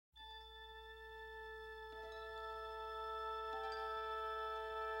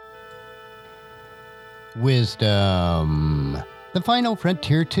Wisdom, the final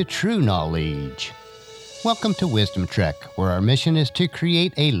frontier to true knowledge. Welcome to Wisdom Trek, where our mission is to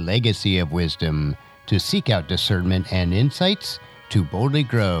create a legacy of wisdom, to seek out discernment and insights, to boldly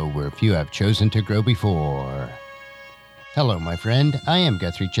grow where few have chosen to grow before. Hello, my friend. I am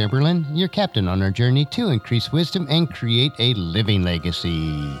Guthrie Chamberlain, your captain on our journey to increase wisdom and create a living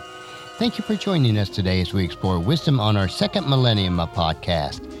legacy. Thank you for joining us today as we explore wisdom on our second millennium of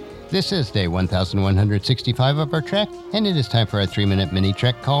podcast. This is day 1165 of our trek, and it is time for a 3-minute mini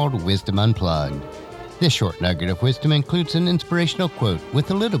trek called Wisdom Unplugged. This short nugget of wisdom includes an inspirational quote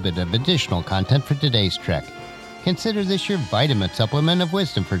with a little bit of additional content for today's trek. Consider this your vitamin supplement of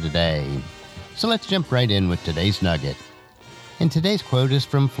wisdom for today. So let's jump right in with today's nugget. And today's quote is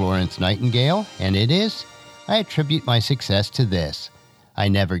from Florence Nightingale, and it is, "I attribute my success to this. I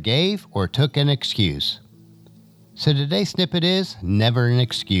never gave or took an excuse." So today's snippet is, never an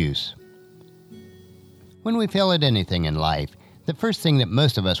excuse. When we fail at anything in life, the first thing that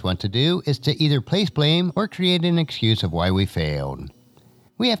most of us want to do is to either place blame or create an excuse of why we failed.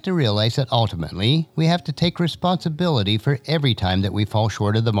 We have to realize that ultimately, we have to take responsibility for every time that we fall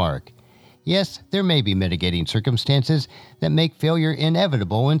short of the mark. Yes, there may be mitigating circumstances that make failure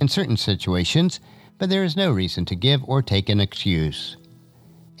inevitable in certain situations, but there is no reason to give or take an excuse.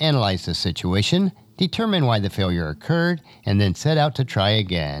 Analyze the situation, determine why the failure occurred, and then set out to try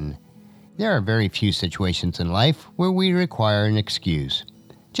again. There are very few situations in life where we require an excuse.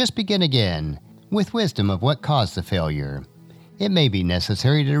 Just begin again, with wisdom of what caused the failure. It may be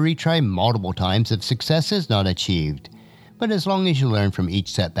necessary to retry multiple times if success is not achieved. But as long as you learn from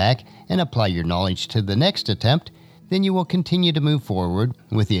each setback and apply your knowledge to the next attempt, then you will continue to move forward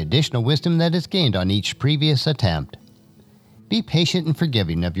with the additional wisdom that is gained on each previous attempt. Be patient and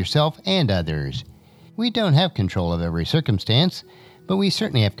forgiving of yourself and others. We don't have control of every circumstance, but we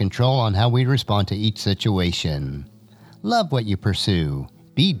certainly have control on how we respond to each situation. Love what you pursue.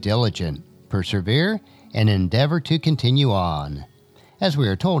 Be diligent, persevere, and endeavor to continue on. As we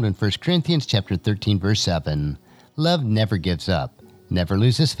are told in 1 Corinthians chapter 13, verse 7, love never gives up, never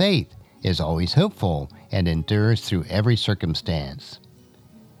loses faith, is always hopeful, and endures through every circumstance.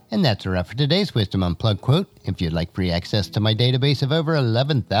 And that's a wrap for today's Wisdom Unplugged quote. If you'd like free access to my database of over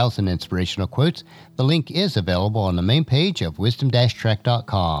 11,000 inspirational quotes, the link is available on the main page of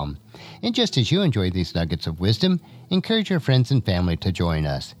wisdom-trek.com. And just as you enjoy these nuggets of wisdom, encourage your friends and family to join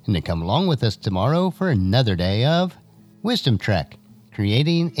us and to come along with us tomorrow for another day of Wisdom Trek,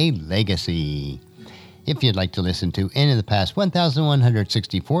 creating a legacy. If you'd like to listen to any of the past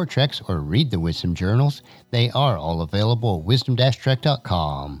 1,164 treks or read the Wisdom Journals, they are all available at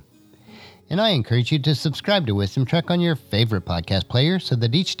wisdom-trek.com. And I encourage you to subscribe to Wisdom Trek on your favorite podcast player so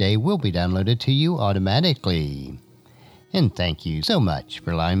that each day will be downloaded to you automatically. And thank you so much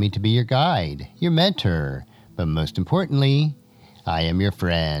for allowing me to be your guide, your mentor, but most importantly, I am your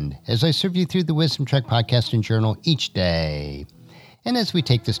friend as I serve you through the Wisdom Trek podcast and journal each day. And as we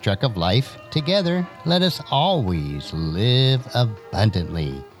take this trek of life together, let us always live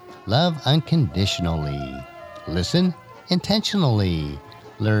abundantly, love unconditionally, listen intentionally,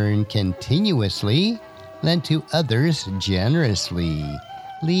 learn continuously, lend to others generously,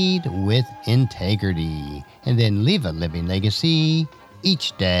 lead with integrity, and then leave a living legacy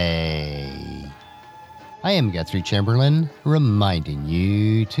each day. I am Guthrie Chamberlain, reminding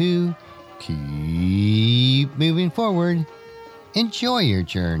you to keep moving forward. Enjoy your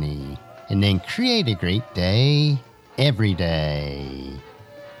journey, and then create a great day every day.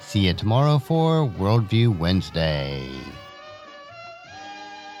 See you tomorrow for Worldview Wednesday.